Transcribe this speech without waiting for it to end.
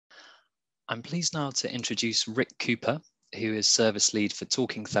I'm pleased now to introduce Rick Cooper, who is Service Lead for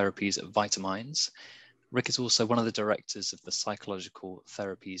Talking Therapies at Vitaminds. Rick is also one of the directors of the Psychological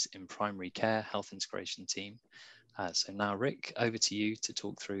Therapies in Primary Care Health Integration team. So now, Rick, over to you to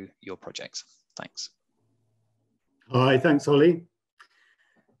talk through your project. Thanks. Hi, thanks, Ollie.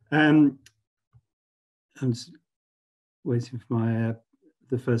 I'm just waiting for my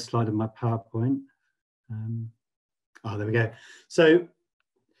the first slide of my PowerPoint. There we go. So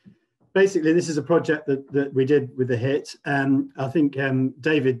basically, this is a project that we did with the HIT. I think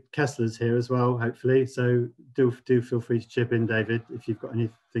David Kessler's here as well, hopefully. So do feel free to chip in, David, if you've got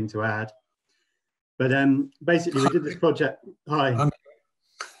anything to add. But basically, we did this project. Hi.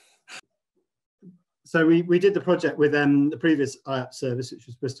 So we did the project with the previous IAP service, which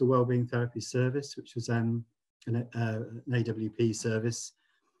was Bristol Wellbeing Therapy Service, which was an AWP service.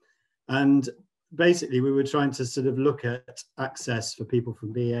 And basically, we were trying to sort of look at access for people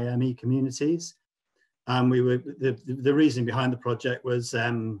from BAME communities. And the reason behind the project was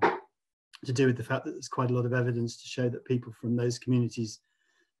to do with the fact that there's quite a lot of evidence to show that people from those communities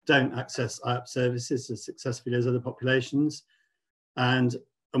don't access IAP services as successfully as other populations. And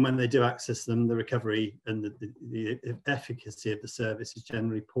when they do access them, the recovery and the efficacy of the service is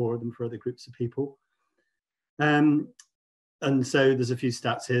generally poorer than for other groups of people. And so there's a few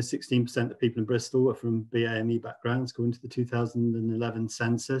stats here. 16% of people in Bristol are from BAME backgrounds, according to the 2011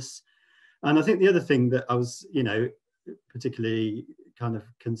 census. And I think the other thing that I was, particularly kind of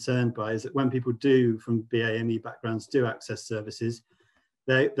concerned by is that when people from BAME backgrounds do access services,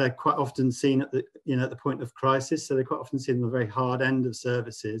 they're quite often seen at the point of crisis. So they're quite often seen on the very hard end of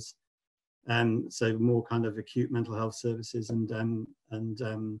services. So more kind of acute mental health services and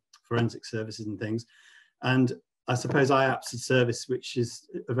forensic services and things. And I suppose IAP's a service which is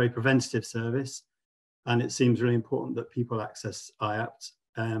a very preventative service, and it seems really important that people access IAPT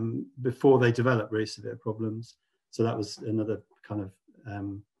before they develop very severe problems. So that was another kind of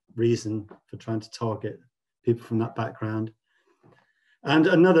reason for trying to target people from that background. And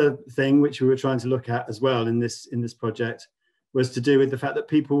another thing which we were trying to look at as well in this project was to do with the fact that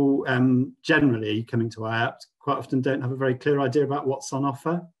people generally coming to IAPT quite often don't have a very clear idea about what's on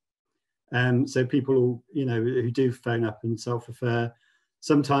offer. So people, who do phone up and self-refer,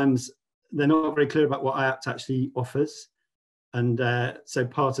 sometimes they're not very clear about what IAPT actually offers. And so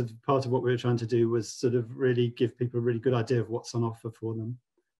part of what we were trying to do was sort of really give people a really good idea of what's on offer for them,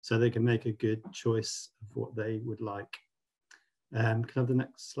 so they can make a good choice of what they would like. Can I have the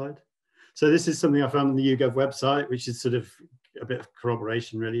next slide? So this is something I found on the YouGov website, which is sort of a bit of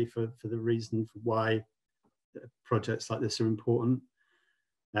corroboration really for the reason for why projects like this are important.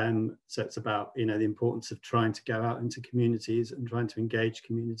 So it's about, the importance of trying to go out into communities and trying to engage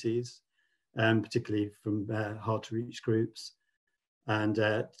communities, particularly from hard to reach groups, and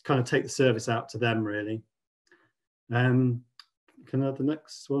kind of take the service out to them really. Can I have the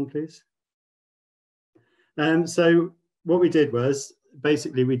next one, please? So what we did was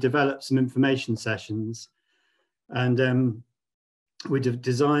basically we developed some information sessions, and we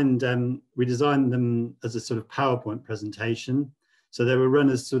designed them as a sort of PowerPoint presentation. So they were run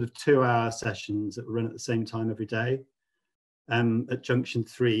as sort of 2-hour sessions that were run at the same time every day at Junction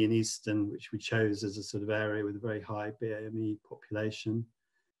 3 in Easton, which we chose as a sort of area with a very high BAME population.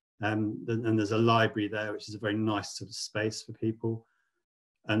 And there's a library there, which is a very nice sort of space for people.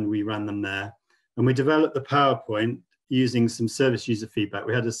 And we ran them there. And we developed the PowerPoint using some service user feedback.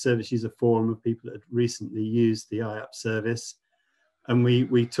 We had a service user forum of people that had recently used the IAP service. And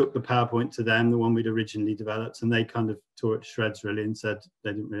we took the PowerPoint to them, the one we'd originally developed, and they kind of tore it to shreds really and said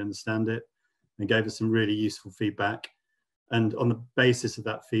they didn't really understand it, and gave us some really useful feedback. And on the basis of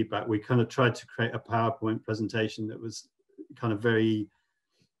that feedback, we kind of tried to create a PowerPoint presentation that was kind of very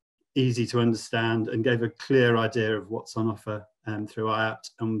easy to understand and gave a clear idea of what's on offer through IAPT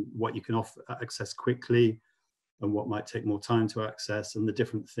and what you can access quickly and what might take more time to access, and the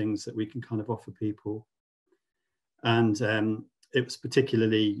different things that we can kind of offer people. And it was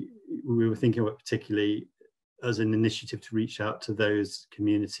we were thinking about particularly as an initiative to reach out to those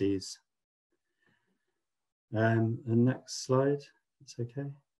communities. The next slide, it's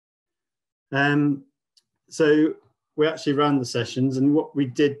okay. So we actually ran the sessions, and what we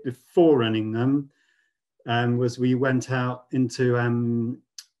did before running them was we went out into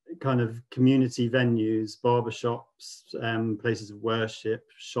kind of community venues, barber shops, places of worship,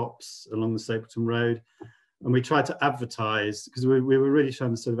 shops along the Stapleton Road. And we tried to advertise, because we were really trying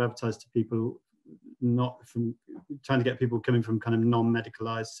to sort of advertise to people, trying to get people coming from kind of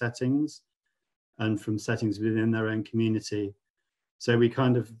non-medicalized settings and from settings within their own community. So we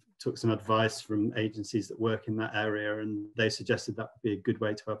kind of took some advice from agencies that work in that area, and they suggested that would be a good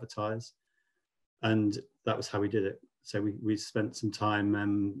way to advertise. and that was how we did it. So we spent some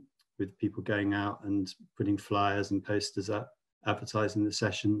time with people going out and putting flyers and posters up, advertising the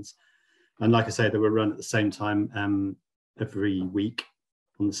sessions. And like I say, they were run at the same time every week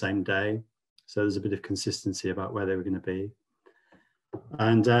on the same day. So there's a bit of consistency about where they were going to be.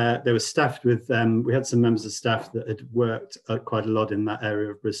 And they were staffed with, we had some members of staff that had worked quite a lot in that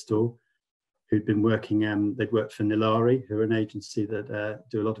area of Bristol, who'd been working, they'd worked for Nilari, who are an agency that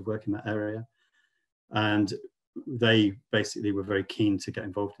do a lot of work in that area. And they basically were very keen to get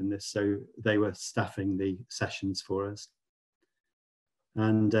involved in this. So they were staffing the sessions for us.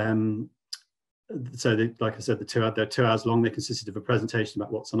 And so they, like I said, they're 2 hours long. They consisted of a presentation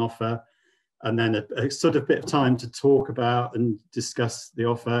about what's on offer, and then a sort of bit of time to talk about and discuss the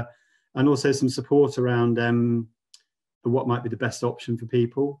offer, and also some support around what might be the best option for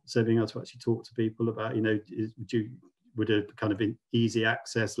people. So being able to actually talk to people about, you know, would a kind of an easy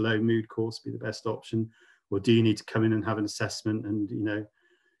access, low mood course be the best option? Or do you need to come in and have an assessment, and, you know,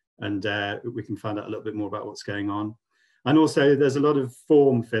 and we can find out a little bit more about what's going on. And also there's a lot of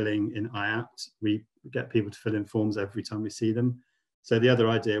form filling in IAPT. We get people to fill in forms every time we see them. So the other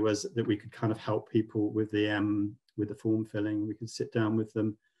idea was that we could kind of help people with the form filling. We could sit down with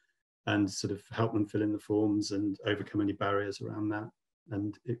them and sort of help them fill in the forms and overcome any barriers around that.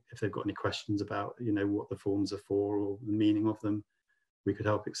 And if they've got any questions about, you know, what the forms are for or the meaning of them, we could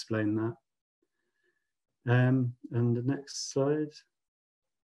help explain that. And the next slide.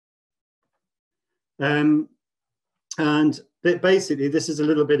 And basically, this is a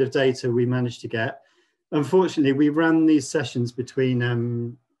little bit of data we managed to get. Unfortunately, we ran these sessions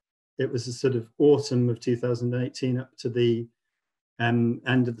between, it was a sort of autumn of 2018 up to the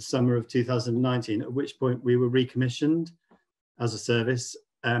end of the summer of 2019, at which point we were recommissioned as a service.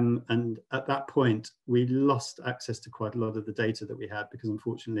 And at that point, we lost access to quite a lot of the data that we had, because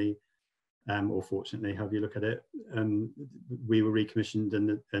unfortunately, or fortunately, however you look at it, we were recommissioned,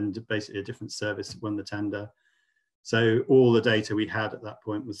 and basically a different service won the tender. So all the data we had at that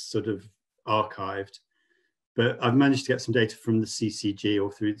point was sort of archived. But I've managed to get some data from the CCG,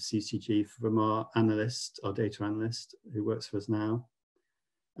 or through the CCG, from our analyst, our data analyst, who works for us now.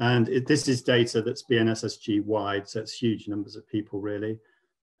 And this is data that's BNSSG wide, so it's huge numbers of people, really.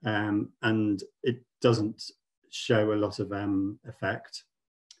 And it doesn't show a lot of effect.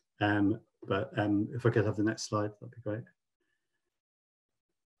 But if I could have the next slide, that'd be great.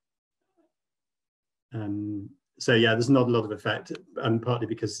 So yeah, there's not a lot of effect, and partly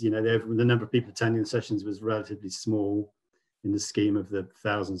because, you know, the number of people attending the sessions was relatively small in the scheme of the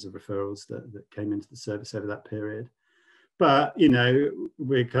thousands of referrals that came into the service over that period. But, you know,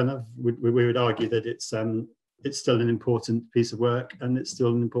 we would argue that it's still an important piece of work, and it's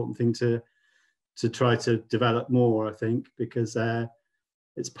still an important thing to try to develop more, I think, because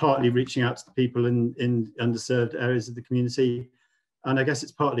it's partly reaching out to the people in underserved areas of the community, and I guess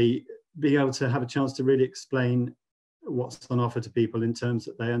it's partly being able to have a chance to really explain what's on offer to people in terms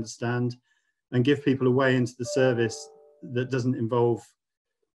that they understand, and give people a way into the service that doesn't involve,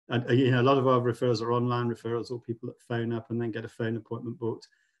 you know, a lot of our referrals are online referrals, or people that phone up and then get a phone appointment booked,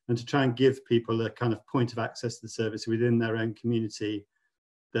 and to try and give people a kind of point of access to the service within their own community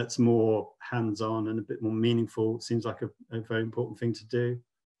that's more hands-on and a bit more meaningful seems like a very important thing to do.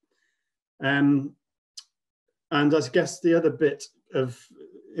 And I guess the other bit of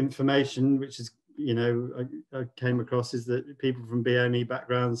information, which is, you know, I came across, is that people from BAME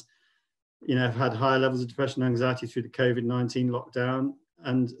backgrounds, you know, have had higher levels of depression and anxiety through the COVID-19 lockdown,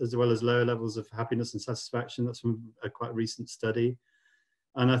 and as well as lower levels of happiness and satisfaction. That's from a quite recent study.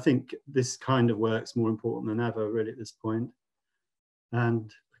 And I think this kind of work's more important than ever, really, at this point.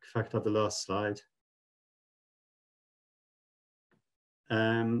 And if I could have the last slide.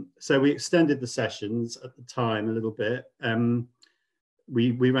 So we extended the sessions at the time a little bit.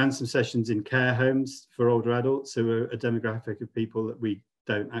 We ran some sessions in care homes for older adults, who are a demographic of people that we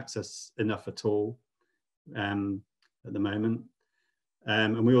don't access enough at all at the moment.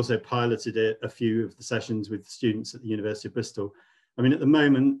 And we also piloted a few of the sessions with students at the University of Bristol. I mean, at the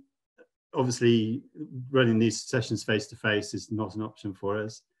moment, obviously, running these sessions face-to-face is not an option for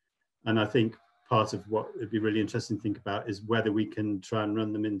us. And I think part of what would be really interesting to think about is whether we can try and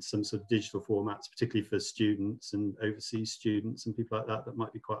run them in some sort of digital formats, particularly for students and overseas students and people like that that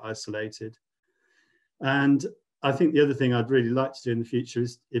might be quite isolated. And I think the other thing I'd really like to do in the future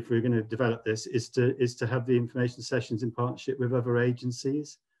is, if we're going to develop this, is to have the information sessions in partnership with other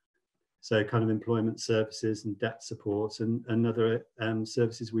agencies. So kind of employment services and debt support and other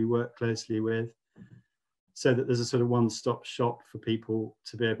services we work closely with, so that there's a sort of one-stop shop for people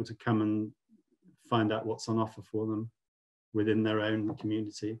to be able to come and find out what's on offer for them within their own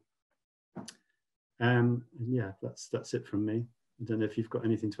community. And yeah, that's it from me. I don't know if you've got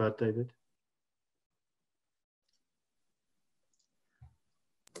anything to add, David.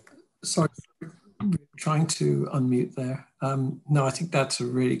 Sorry, trying to unmute there. No, I think that's a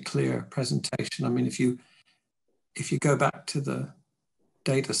really clear presentation. I mean, if you go back to the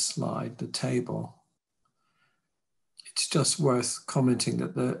data slide, the table, it's just worth commenting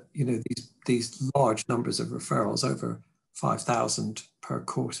that these large numbers of referrals, over 5,000 per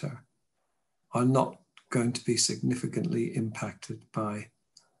quarter, are not going to be significantly impacted by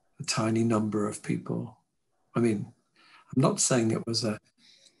a tiny number of people. I mean, I'm not saying it was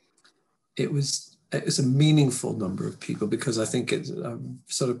a meaningful number of people, because I think I'm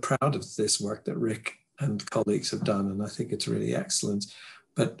sort of proud of this work that Rick and colleagues have done, and I think it's really excellent.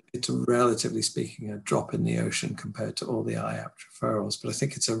 But it's, relatively speaking, a drop in the ocean compared to all the IAPT referrals. But I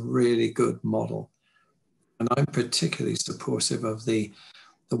think it's a really good model. And I'm particularly supportive of the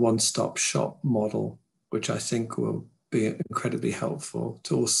one-stop shop model, which I think will be incredibly helpful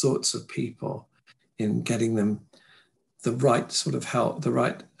to all sorts of people in getting them the right sort of help, the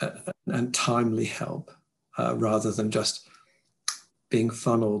right and timely help, rather than just being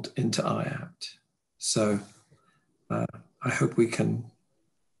funneled into IAPT. So I hope we can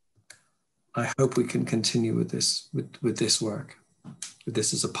continue with this work, with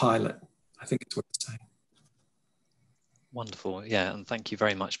this as a pilot. I think it's worth saying. Wonderful, yeah, and thank you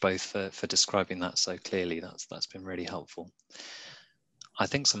very much both for describing that so clearly. That's been really helpful. I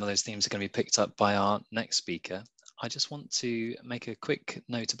think some of those themes are going to be picked up by our next speaker. I just want to make a quick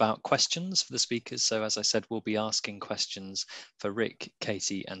note about questions for the speakers. So as I said, we'll be asking questions for Rick,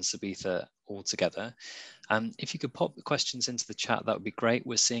 Katie and Subitha all together. If you could pop the questions into the chat, that would be great.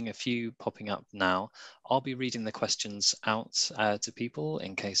 We're seeing a few popping up now. I'll be reading the questions out to people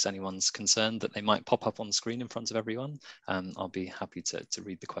in case anyone's concerned that they might pop up on the screen in front of everyone. I'll be happy to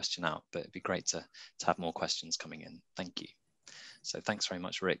read the question out, but it'd be great to have more questions coming in. Thank you. So thanks very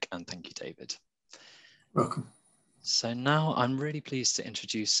much, Rick, and thank you, David. Welcome. So now I'm really pleased to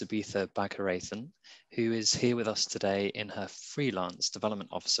introduce Subitha Baghirathan, who is here with us today in her freelance development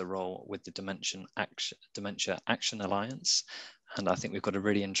officer role with the Dementia Action Alliance. And I think we've got a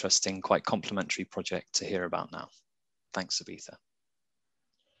really interesting, quite complementary project to hear about now. Thanks, Subitha.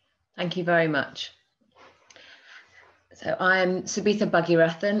 Thank you very much. So I'm Subitha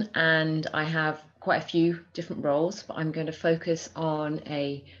Baghirathan, and I have quite a few different roles, but I'm going to focus on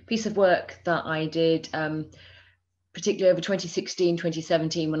a piece of work that I did particularly over 2016,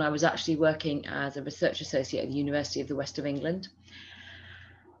 2017, when I was actually working as a research associate at the University of the West of England.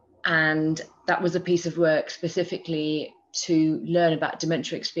 And that was a piece of work specifically to learn about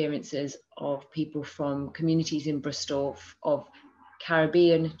dementia experiences of people from communities in Bristol, of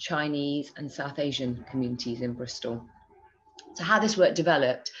Caribbean, Chinese and South Asian communities in Bristol. So how this work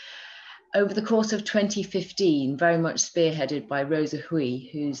developed, over the course of 2015, very much spearheaded by Rosa Hui,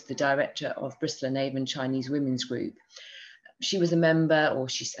 who's the director of Bristol and Avon Chinese Women's Group. She was a member,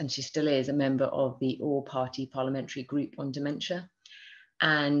 and she still is a member of the all-party parliamentary group on dementia.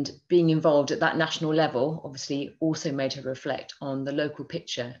 And being involved at that national level, obviously also made her reflect on the local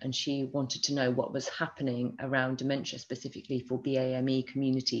picture. And she wanted to know what was happening around dementia, specifically for BAME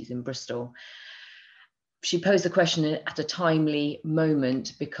communities in Bristol. She posed the question at a timely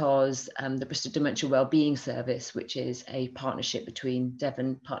moment because the Bristol Dementia Wellbeing Service, which is a partnership between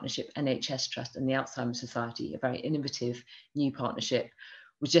Devon Partnership NHS Trust and the Alzheimer's Society, a very innovative new partnership,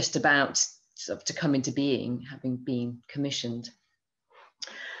 was just about to come into being, having been commissioned.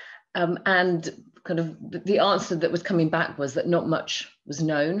 And kind of the answer that was coming back was that not much was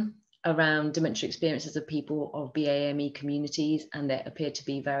known around dementia experiences of people of BAME communities, and there appeared to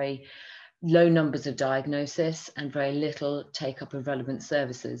be very low numbers of diagnosis and very little take up of relevant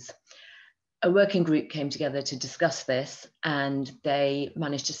services. A working group came together to discuss this, and they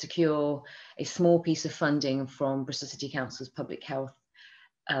managed to secure a small piece of funding from Bristol City Council's Public Health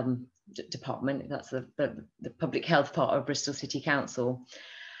Department, that's the public health part of Bristol City Council,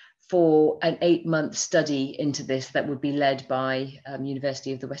 for an 8-month study into this that would be led by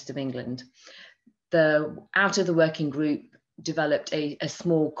University of the West of England. Out of the working group developed a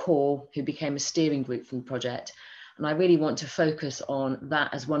small core who became a steering group from the project. And I really want to focus on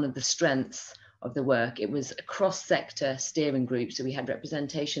that as one of the strengths of the work. It was a cross-sector steering group. So we had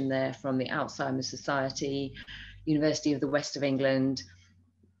representation there from the Alzheimer's Society, University of the West of England,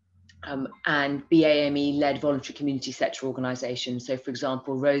 and BAME-led voluntary community sector organisations. So for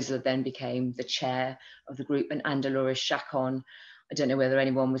example, Rosa then became the chair of the group, and Andalores Chacon. I don't know whether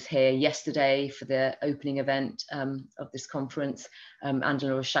anyone was here yesterday for the opening event of this conference.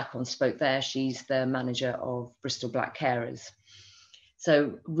 Andalores Chacon spoke there. She's the manager of Bristol Black Carers.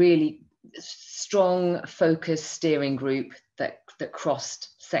 So really strong focused steering group that crossed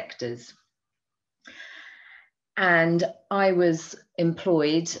sectors. And I was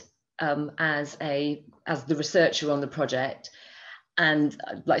employed as the researcher on the project. And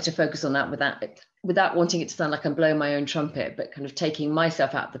I'd like to focus on that without wanting it to sound like I'm blowing my own trumpet, but kind of taking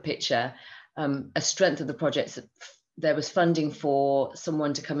myself out of the picture. A strength of the project, there was funding for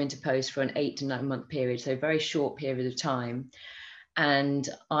someone to come into post for an 8 to 9 month period, so a very short period of time. And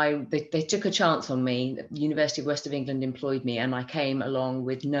they took a chance on me. The University of West of England employed me, and I came along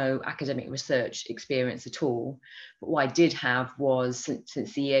with no academic research experience at all. But what I did have was,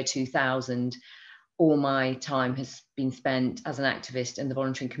 since the year 2000, all my time has been spent as an activist in the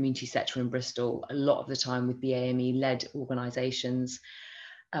voluntary and community sector in Bristol, a lot of the time with BAME-led organisations,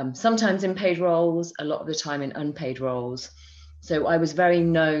 sometimes in paid roles, a lot of the time in unpaid roles. So I was very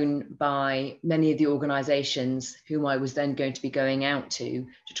known by many of the organisations whom I was then going to be going out to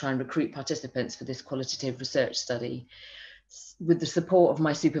try and recruit participants for this qualitative research study. With the support of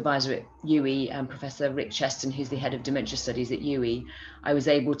my supervisor at UWE and Professor Rick Cheston, who's the head of dementia studies at UWE, I was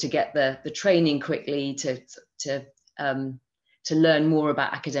able to get the training quickly to learn more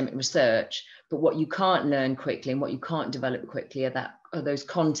about academic research. But what you can't learn quickly and what you can't develop quickly are those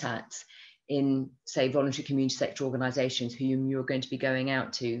contacts in, say, voluntary community sector organisations whom you're going to be going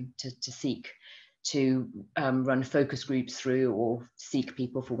out to seek to run focus groups through or seek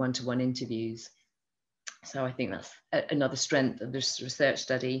people for one-to-one interviews. So I think that's another strength of this research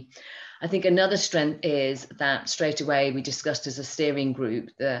study. I think another strength is that straight away we discussed as a steering group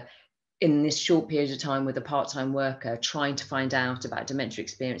in this short period of time with a part-time worker trying to find out about dementia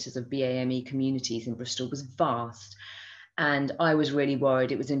experiences of BAME communities in Bristol was vast. And I was really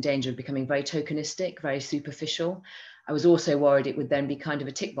worried it was in danger of becoming very tokenistic, very superficial. I was also worried it would then be kind of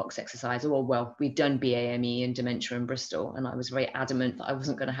a tick box exercise. Oh, well, we've done BAME and dementia in Bristol. And I was very adamant that I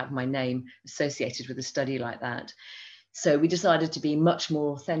wasn't going to have my name associated with a study like that. So we decided to be much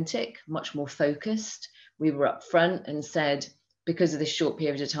more authentic, much more focused. We were upfront and said, because of this short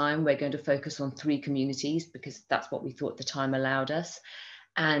period of time, we're going to focus on 3 communities because that's what we thought the time allowed us.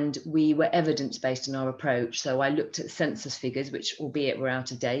 And we were evidence-based in our approach. So I looked at census figures, which albeit were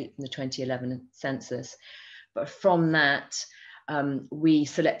out of date from the 2011 census. But from that, we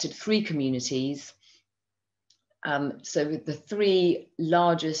selected 3 communities. So the 3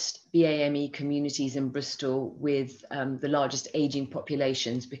 largest BAME communities in Bristol with the largest ageing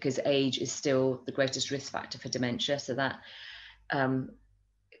populations, because age is still the greatest risk factor for dementia. So that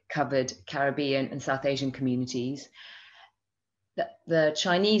covered Caribbean and South Asian communities. The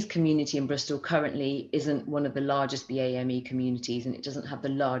Chinese community in Bristol currently isn't one of the largest BAME communities, and it doesn't have the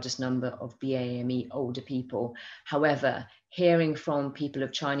largest number of BAME older people. However, hearing from people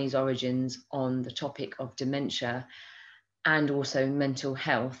of Chinese origins on the topic of dementia and also mental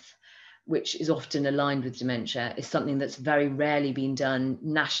health, which is often aligned with dementia, is something that's very rarely been done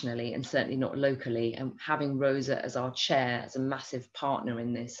nationally and certainly not locally. And having Rosa as our chair, as a massive partner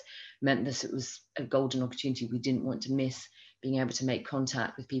in this, meant that it was a golden opportunity we didn't want to miss, being able to make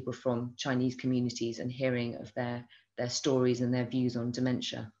contact with people from Chinese communities and hearing of their stories and their views on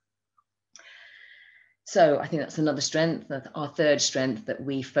dementia. So I think that's another strength, our third strength, that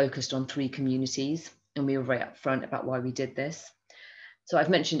we focused on 3 communities, and we were very upfront about why we did this. So I've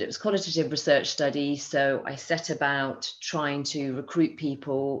mentioned it was qualitative research study. So I set about trying to recruit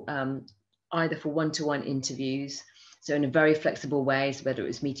people either for one-to-one interviews, so in a very flexible way, so whether it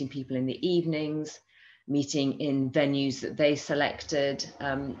was meeting people in the evenings, meeting in venues that they selected,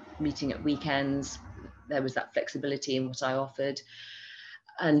 meeting at weekends. There was that flexibility in what I offered.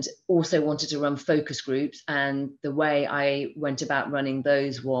 And also wanted to run focus groups. And the way I went about running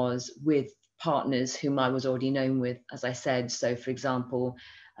those was with partners whom I was already known with, as I said. So for example,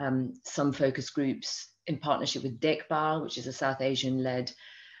 some focus groups in partnership with DECBAR, which is a South Asian-led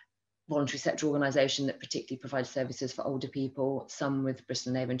voluntary sector organisation that particularly provides services for older people, some with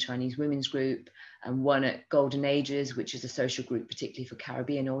Bristol and Avon Chinese Women's Group, and one at Golden Ages, which is a social group particularly for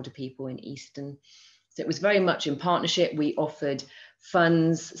Caribbean older people in Eastern. So it was very much in partnership. We offered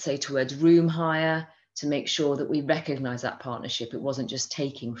funds, say towards room hire, to make sure that we recognise that partnership. It wasn't just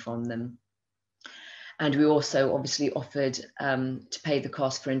taking from them. And we also obviously offered to pay the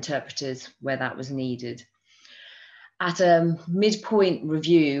cost for interpreters where that was needed. At a midpoint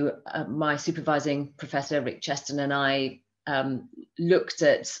review, my supervising professor, Rick Cheston, and I looked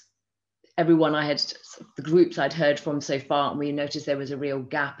at everyone the groups I'd heard from so far, and we noticed there was a real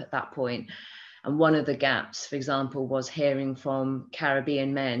gap at that point. And one of the gaps, for example, was hearing from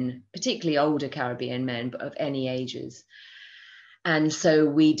Caribbean men, particularly older Caribbean men, but of any ages. And so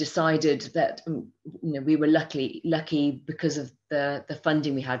we decided that, we were lucky because of the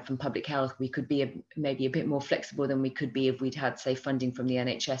funding we had from public health. We could be maybe a bit more flexible than we could be if we'd had, say, funding from the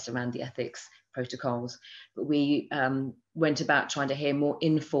NHS around the ethics protocols. But we went about trying to hear more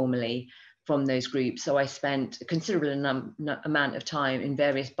informally from those groups. So I spent a considerable amount of time in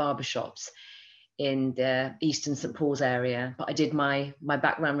various barbershops in the Eastern St. Paul's area. But I did my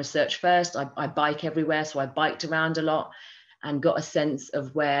background research first. I bike everywhere, so I biked around a lot and got a sense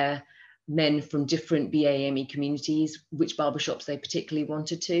of where men from different BAME communities, which barbershops they particularly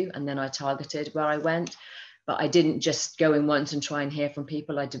wanted to, and then I targeted where I went. But I didn't just go in once and try and hear from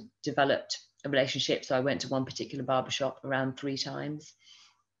people. I developed a relationship, so I went to one particular barbershop around 3 times.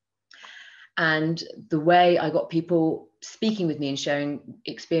 And the way I got people speaking with me and sharing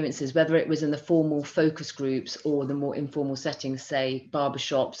experiences, whether it was in the formal focus groups or the more informal settings, say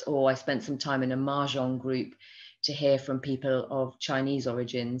barbershops, or I spent some time in a mahjong group to hear from people of Chinese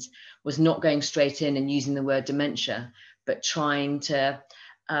origins, was not going straight in and using the word dementia, but trying to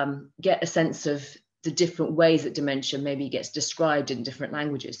get a sense of the different ways that dementia maybe gets described in different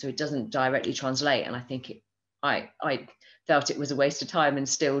languages, so it doesn't directly translate. And I think I felt it was a waste of time, and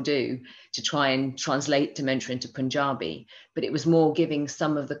still do, to try and translate dementia into Punjabi. But it was more giving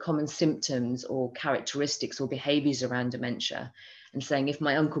some of the common symptoms or characteristics or behaviours around dementia, and saying, if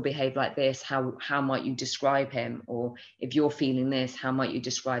my uncle behaved like this, how might you describe him? Or if you're feeling this, how might you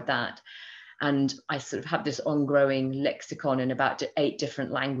describe that? And I sort of have this ongoing lexicon in about 8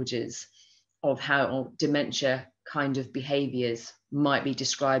 different languages of how dementia kind of behaviours might be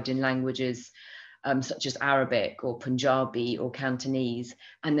described in languages such as Arabic or Punjabi or Cantonese,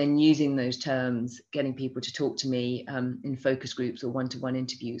 and then using those terms, getting people to talk to me in focus groups or one-to-one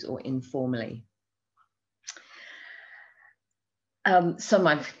interviews or informally. Some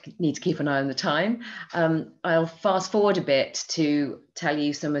I need to keep an eye on the time. I'll fast forward a bit to tell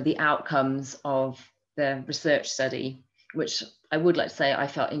you some of the outcomes of the research study, which I would like to say I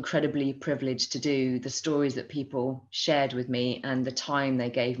felt incredibly privileged to do. The stories that people shared with me and the time they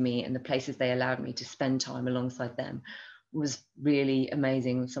gave me and the places they allowed me to spend time alongside them was really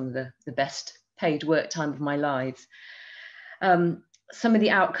amazing. Some of the best paid work time of my life. Some of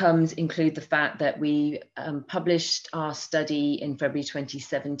the outcomes include the fact that we published our study in February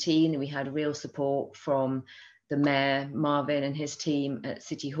 2017, and we had real support from the Mayor, Marvin, and his team at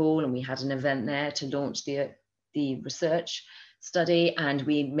City Hall, and we had an event there to launch the research study, and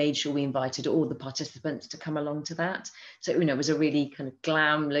we made sure we invited all the participants to come along to that. So, it was a really kind of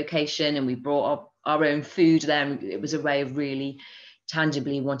glam location, and we brought up our own food there, and it was a way of really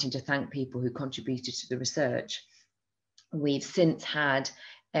tangibly wanting to thank people who contributed to the research. We've since had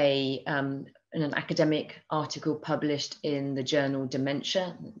an academic article published in the journal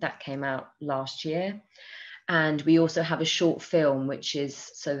Dementia that came out last year. And we also have a short film, which is,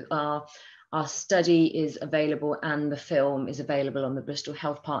 so our study is available and the film is available on the Bristol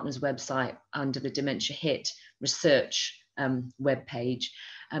Health Partners website under the Dementia HIT research webpage.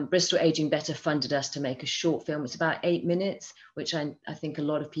 Bristol Aging Better funded us to make a short film. It's about 8 minutes, which I think a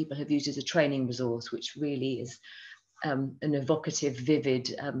lot of people have used as a training resource, which really is an evocative,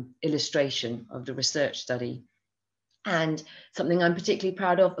 vivid illustration of the research study. And something I'm particularly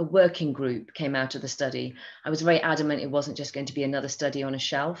proud of, a working group came out of the study. I was very adamant it wasn't just going to be another study on a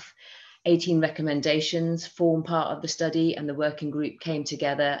shelf. 18 recommendations form part of the study, and the working group came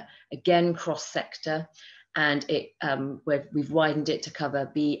together, again, cross-sector, and we've widened it to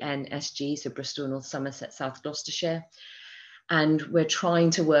cover BNSSG, so Bristol, North Somerset, South Gloucestershire. And we're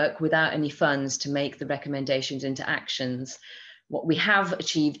trying to work without any funds to make the recommendations into actions. What we have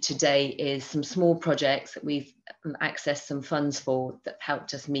achieved today is some small projects that we've accessed some funds for that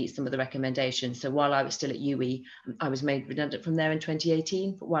helped us meet some of the recommendations. So while I was still at UWE, I was made redundant from there in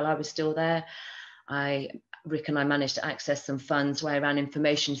 2018, but while I was still there, Rick and I managed to access some funds where I ran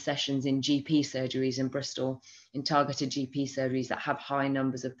information sessions in GP surgeries in Bristol, in targeted GP surgeries that have high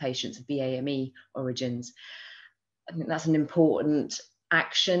numbers of patients of BAME origins. I think that's an important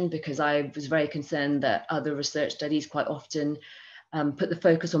action, because I was very concerned that other research studies quite often put the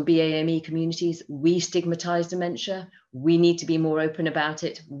focus on BAME communities. We stigmatise dementia. We need to be more open about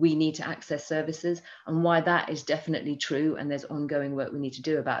it. We need to access services. And why that is definitely true, and there's ongoing work we need to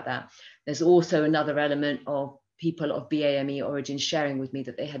do about that. There's also another element of people of BAME origin sharing with me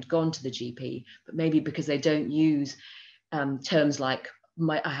that they had gone to the GP, but maybe because they don't use terms like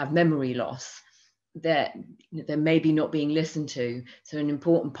I have memory loss, they're maybe not being listened to. So an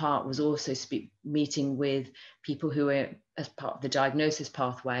important part was also meeting with people who are as part of the diagnosis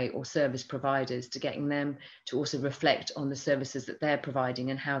pathway or service providers, to getting them to also reflect on the services that they're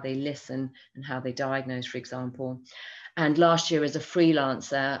providing and how they listen and how they diagnose, for example. And last year, as a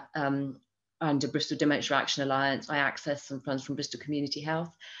freelancer under Bristol Dementia Action Alliance, I accessed some funds from Bristol Community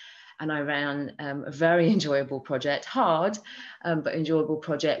Health, and I ran a very enjoyable project, hard, but enjoyable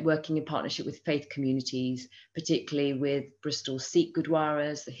project, working in partnership with faith communities, particularly with Bristol's Sikh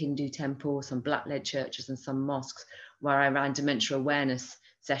Gurdwaras, the Hindu temple, some Black-led churches and some mosques, where I ran dementia awareness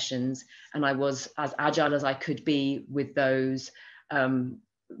sessions. And I was as agile as I could be with those,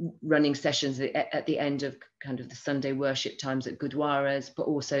 running sessions at the end of kind of the Sunday worship times at Gurdwaras, but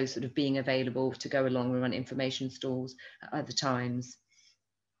also sort of being available to go along and run information stalls at other times.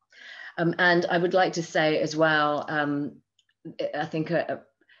 And I would like to say as well, I think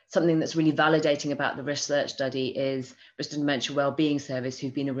something that's really validating about the research study is Bristol Dementia Wellbeing Service,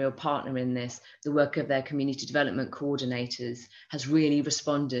 who've been a real partner in this. The work of their community development coordinators has really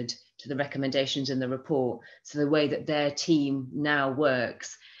responded to the recommendations in the report. So the way that their team now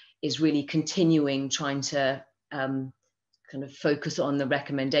works is really continuing, trying to kind of focus on the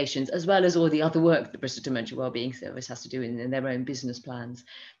recommendations, as well as all the other work that the Bristol Dementia Wellbeing Service has to do in their own business plans.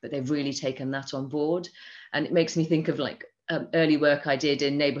 But they've really taken that on board. And it makes me think of like early work I did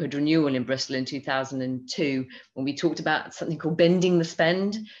in neighbourhood renewal in Bristol in 2002, when we talked about something called bending the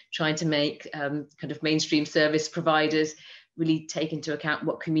spend, trying to make kind of mainstream service providers really take into account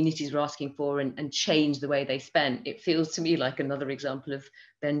what communities were asking for and change the way they spent. It feels to me like another example of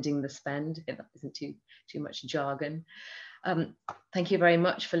bending the spend, if that isn't too much jargon. Thank you very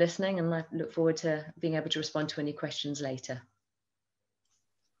much for listening, and I look forward to being able to respond to any questions later.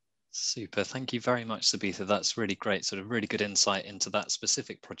 Super, thank you very much, Subitha. That's really great, sort of really good insight into that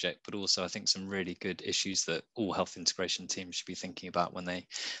specific project, but also I think some really good issues that all health integration teams should be thinking about when they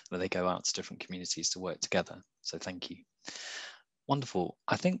go out to different communities to work together. So thank you. Wonderful.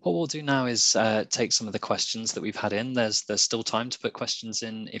 I think what we'll do now is take some of the questions that we've had in. There's still time to put questions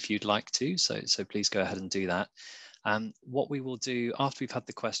in if you'd like to, so please go ahead and do that. What we will do after we've had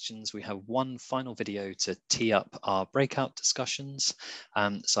the questions, we have one final video to tee up our breakout discussions.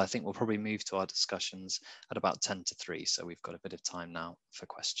 So I think we'll probably move to our discussions at about 10 to 3. So we've got a bit of time now for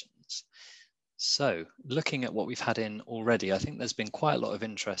questions. So looking at what we've had in already, I think there's been quite a lot of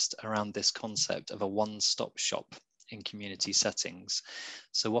interest around this concept of a one-stop shop in community settings.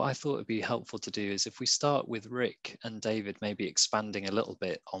 So what I thought would be helpful to do is if we start with Rick and David, maybe expanding a little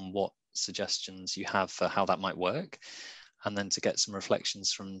bit on what suggestions you have for how that might work, and then to get some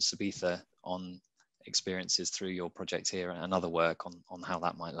reflections from Subitha on experiences through your project here and other work on how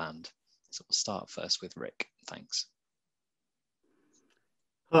that might land. So we'll start first with Rick. Thanks.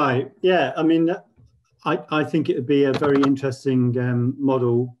 Hi. Yeah, I mean, I think it would be a very interesting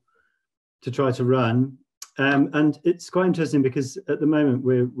model to try to run. And it's quite interesting because at the moment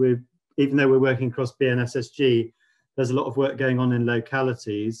we're even though we're working across BNSSG, there's a lot of work going on in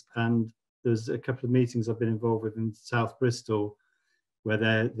localities, and there's a couple of meetings I've been involved with in South Bristol where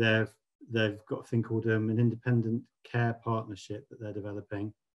they've got a thing called an independent care partnership that they're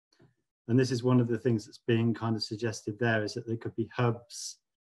developing. And this is one of the things that's being kind of suggested there, is that there could be hubs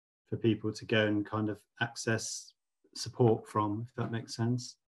for people to go and kind of access support from, if that makes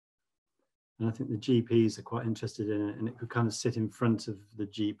sense. And I think the GPs are quite interested in it, and it could kind of sit in front of the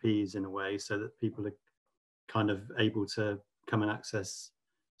GPs in a way so that people are kind of able to come and access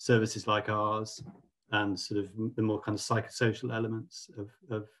services like ours and sort of the more kind of psychosocial elements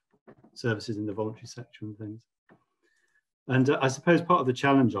of services in the voluntary sector and things. And I suppose part of the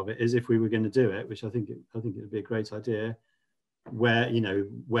challenge of it is, if we were going to do it, which I think it would be a great idea, where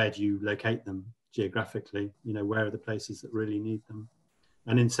do you locate them geographically? Where are the places that really need them?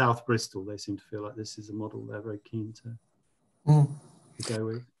 And in South Bristol, they seem to feel like this is a model they're very keen to go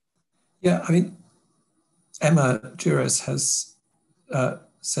with. Yeah, I mean, Emma Juras has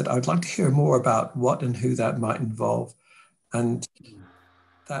said, I would like to hear more about what and who that might involve. And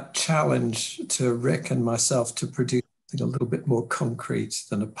that challenge to Rick and myself to produce something a little bit more concrete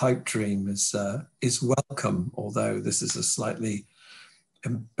than a pipe dream is welcome, although this is a slightly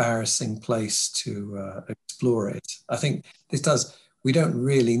embarrassing place to explore it. I think we don't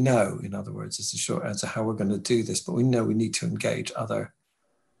really know, in other words, it's a short answer, how we're going to do this, but we know we need to engage other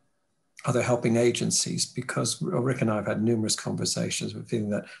helping agencies, because Rick and I have had numerous conversations with feeling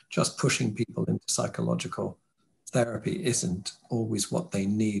that just pushing people into psychological therapy isn't always what they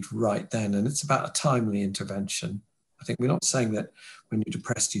need right then. And it's about a timely intervention. I think we're not saying that when you're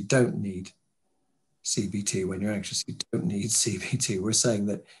depressed, you don't need CBT when you're anxious. You don't need CBT. We're saying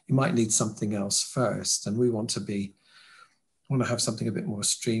that you might need something else first, and we want to have something a bit more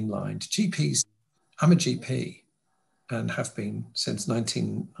streamlined. GPs, I'm a GP and have been since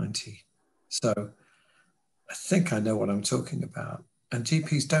 1990. So I think I know what I'm talking about. And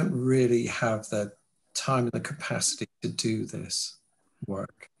GPs don't really have the time and the capacity to do this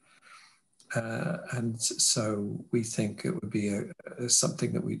work. And so we think it would be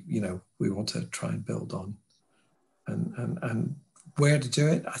something that we want to try and build on. And where to do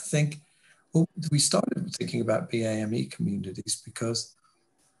it, I think, well, we started thinking about BAME communities because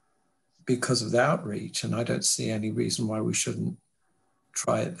of the outreach, and I don't see any reason why we shouldn't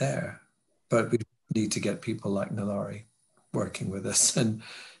try it there. But we need to get people like Nalari working with us and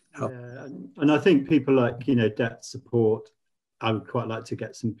help. Yeah, and I think people like, debt support, I would quite like to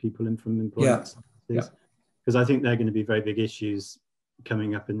get some people in from employment services, because I think they're going to be very big issues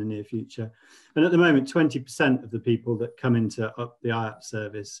coming up in the near future. And at the moment, 20% of the people that come into the IAP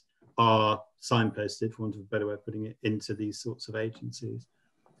service are signposted, for want of a better way of putting it, into these sorts of agencies.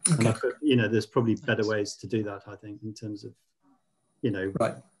 Okay. And there's probably better ways to do that, I think, in terms of,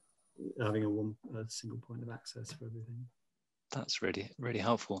 having a single point of access for everything. That's really, really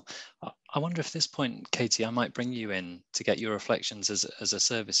helpful. I wonder if at this point, Katie, I might bring you in to get your reflections as a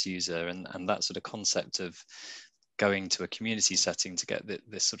service user and that sort of concept of going to a community setting to get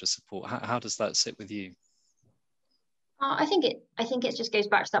this sort of support. How does that sit with you? I think it just goes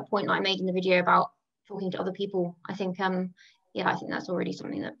back to that point that I made in the video about talking to other people. I think I think that's already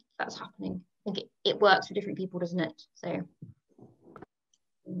something that's happening. I think it works for different people, doesn't it? So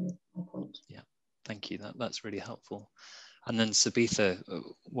my point. Yeah, thank you. That's really helpful. And then Subitha,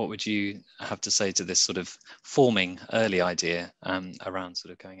 what would you have to say to this sort of forming early idea around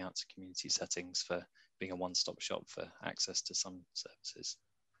sort of going out to community settings for being a one-stop shop for access to some services?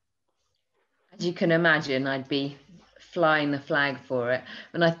 As you can imagine, I'd be flying the flag for it.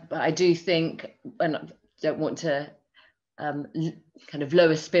 And I do think, and I don't want to kind of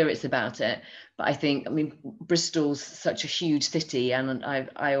lower spirits about it, but I think, Bristol's such a huge city, and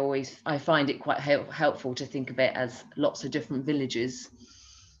I find it quite helpful to think of it as lots of different villages.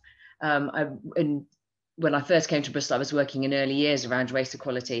 And when I first came to Bristol, I was working in early years around race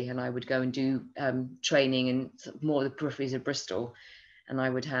equality, and I would go and do training in more of the peripheries of Bristol. And I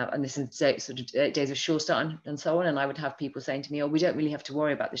would have, and this is sort of days of Sure Start and so on, and I would have people saying to me, "Oh, we don't really have to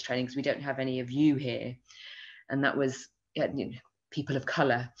worry about this training because we don't have any of you here." And that was people of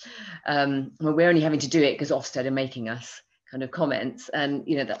colour. Well, we're only having to do it because Ofsted are making us kind of comments, and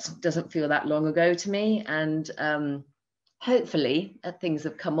that doesn't feel that long ago to me. And hopefully things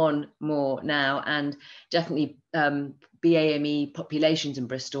have come on more now, and definitely BAME populations in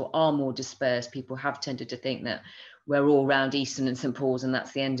Bristol are more dispersed. People have tended to think that we're all around Easton and St Paul's and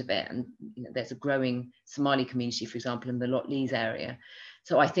that's the end of it. And there's a growing Somali community, for example, in the Lot Lees area.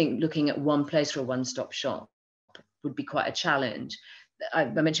 So I think looking at one place for a one-stop shop would be quite a challenge. I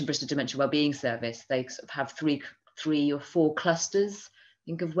mentioned Bristol Dementia Wellbeing Service. They sort of have three or four clusters,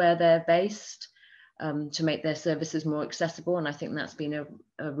 think of where they're based, to make their services more accessible. And I think that's been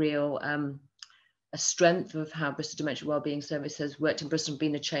a real a strength of how Bristol Dementia Wellbeing Service has worked in Bristol,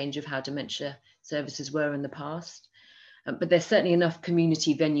 been a change of how dementia services were in the past. But there's certainly enough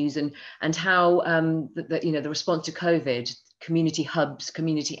community venues, and how the response to COVID, community hubs,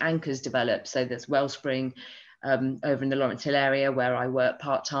 community anchors developed. So there's Wellspring over in the Lawrence Hill area where I work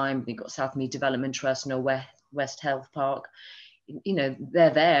part-time. We've got Southmead Development Trust and West Health Park. They're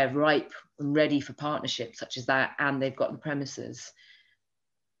there ripe and ready for partnerships such as that, and they've got the premises.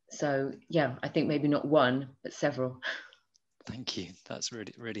 So yeah, I think maybe not one, but several. Thank you. That's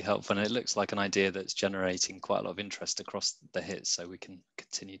really, really helpful. And it looks like an idea that's generating quite a lot of interest across the HIT, so we can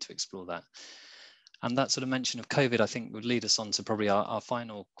continue to explore that. And that sort of mention of COVID, I think, would lead us on to probably our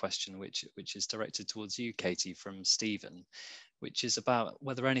final question, which is directed towards you, Katie, from Stephen, which is about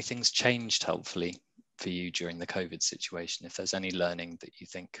whether anything's changed helpfully for you during the COVID situation, if there's any learning that you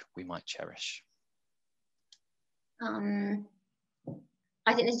think we might cherish.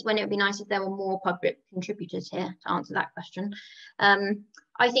 I think this is when it would be nice if there were more public contributors here to answer that question.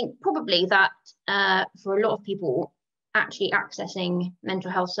 I think probably that for a lot of people, actually accessing mental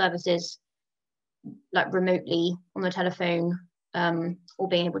health services like remotely on the telephone, or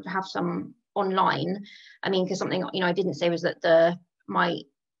being able to have some online. Because something I didn't say was that my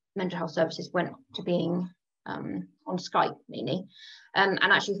mental health services went to being on Skype mainly, and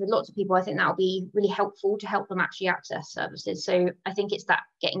actually for lots of people I think that will be really helpful to help them actually access services. So I think it's that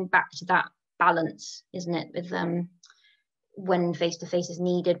getting back to that balance, isn't it, with when face-to-face is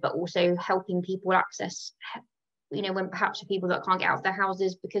needed, but also helping people access you know, when perhaps for people that can't get out of their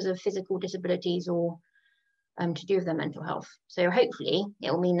houses because of physical disabilities or to do with their mental health. So hopefully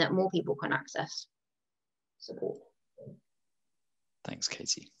it will mean that more people can access support. Thanks,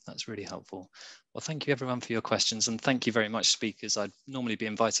 Katie. That's really helpful. Well, thank you everyone for your questions, and thank you very much, speakers. I'd normally be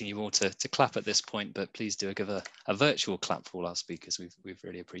inviting you all to clap at this point, but please do give a virtual clap for all our speakers. We've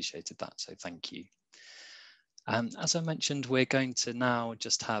really appreciated that, so thank you. As I mentioned, we're going to now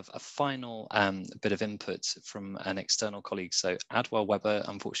just have a final bit of input from an external colleague. So Adwoa Webber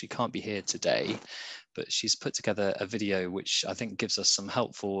unfortunately can't be here today, but she's put together a video which I think gives us some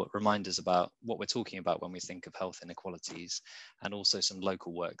helpful reminders about what we're talking about when we think of health inequalities, and also some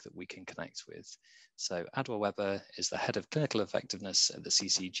local work that we can connect with. So Adwoa Webber is the Head of Clinical Effectiveness at the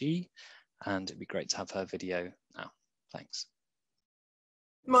CCG, and it'd be great to have her video now. Thanks.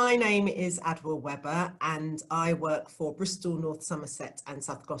 My name is Adwoa Webber and I work for Bristol, North Somerset and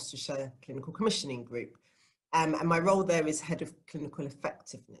South Gloucestershire Clinical Commissioning Group. And my role there is Head of Clinical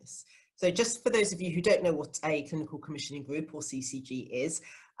Effectiveness. So just for those of you who don't know what a Clinical Commissioning Group or CCG is,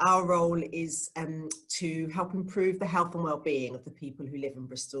 our role is to help improve the health and well-being of the people who live in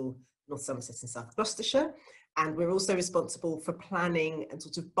Bristol, North Somerset and South Gloucestershire. And we're also responsible for planning and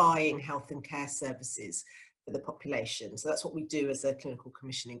sort of buying health and care services for the population. So that's what we do as a Clinical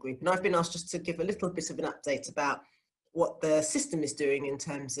Commissioning Group. And I've been asked just to give a little bit of an update about what the system is doing in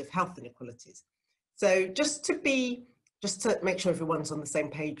terms of health inequalities. So just to make sure everyone's on the same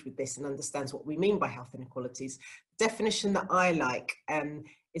page with this and understands what we mean by health inequalities, the definition that I like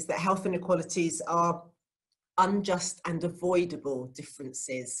is that health inequalities are unjust and avoidable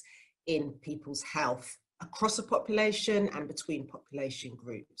differences in people's health across a population and between population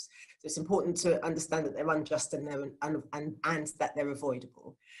groups. So it's important to understand that they're unjust and that they're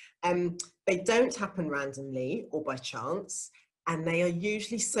avoidable. They don't happen randomly or by chance, and they are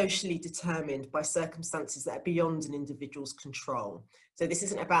usually socially determined by circumstances that are beyond an individual's control. So this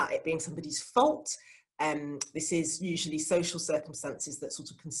isn't about it being somebody's fault. This is usually social circumstances that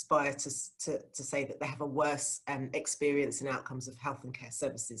sort of conspire to say that they have a worse experience and outcomes of health and care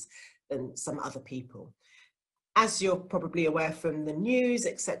services than some other people. As you're probably aware from the news,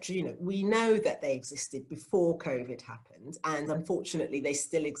 etc., you know, we know that they existed before COVID happened, and unfortunately they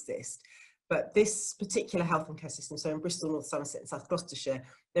still exist. But this particular health and care system, so in Bristol, North Somerset and South Gloucestershire,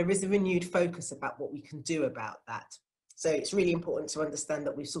 there is a renewed focus about what we can do about that. So it's really important to understand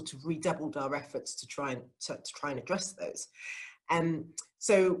that we've sort of redoubled our efforts to try and address those.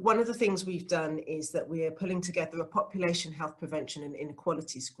 So one of the things we've done is that we are pulling together a population health prevention and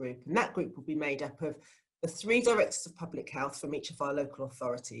inequalities group, and that group will be made up of the 3 directors of public health from each of our local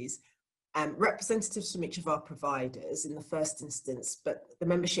authorities, representatives from each of our providers in the first instance, but the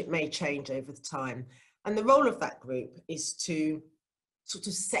membership may change over the time. And the role of that group is to sort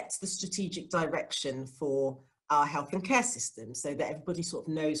of set the strategic direction for our health and care system so that everybody sort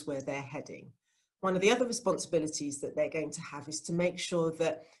of knows where they're heading. One of the other responsibilities that they're going to have is to make sure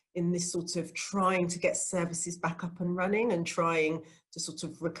that in this sort of trying to get services back up and running and trying to sort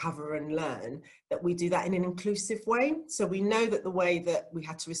of recover and learn, that we do that in an inclusive way. So we know that the way that we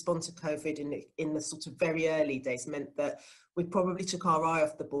had to respond to COVID in the sort of very early days meant that we probably took our eye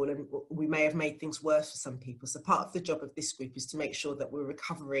off the ball and we may have made things worse for some people. So part of the job of this group is to make sure that we're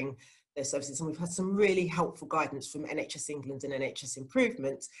recovering their services, and we've had some really helpful guidance from NHS England and NHS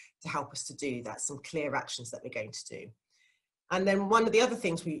Improvement to help us to do that, some clear actions that we're going to do. And then one of the other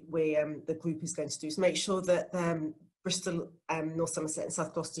things the group is going to do is make sure that Bristol, North Somerset and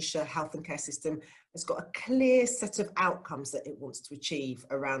South Gloucestershire health and care system has got a clear set of outcomes that it wants to achieve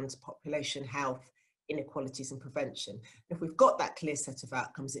around population health, inequalities and prevention. If we've got that clear set of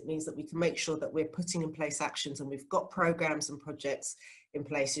outcomes, it means that we can make sure that we're putting in place actions and we've got programs and projects in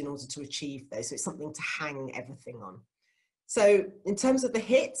place in order to achieve those. So it's something to hang everything on. So in terms of the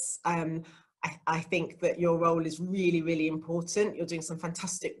hits, I think that your role is really, really important. You're doing some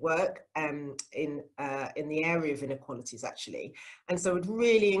fantastic work in the area of inequalities, actually. And so I would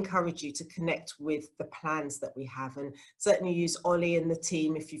really encourage you to connect with the plans that we have, and certainly use Ollie and the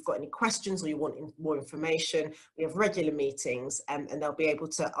team if you've got any questions or you want more information. We have regular meetings and they'll be able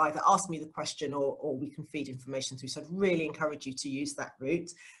to either ask me the question or we can feed information through. So I'd really encourage you to use that route.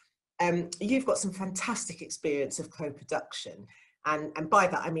 You've got some fantastic experience of co-production. And by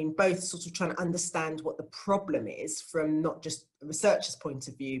that, I mean both sort of trying to understand what the problem is from not just a researcher's point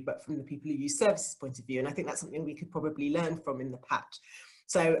of view, but from the people who use services point of view. And I think that's something we could probably learn from in the patch.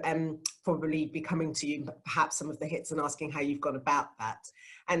 So probably be coming to you, perhaps some of the hits, and asking how you've gone about that.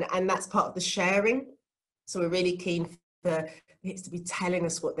 And that's part of the sharing. So we're really keen the HITs to be telling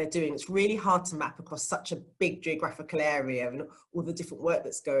us what they're doing. It's really hard to map across such a big geographical area and all the different work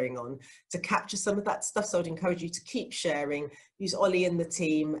that's going on to capture some of that stuff. So I'd encourage you to keep sharing, use Ollie and the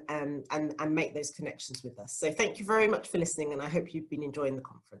team, and make those connections with us. So thank you very much for listening, and I hope you've been enjoying the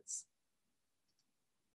conference.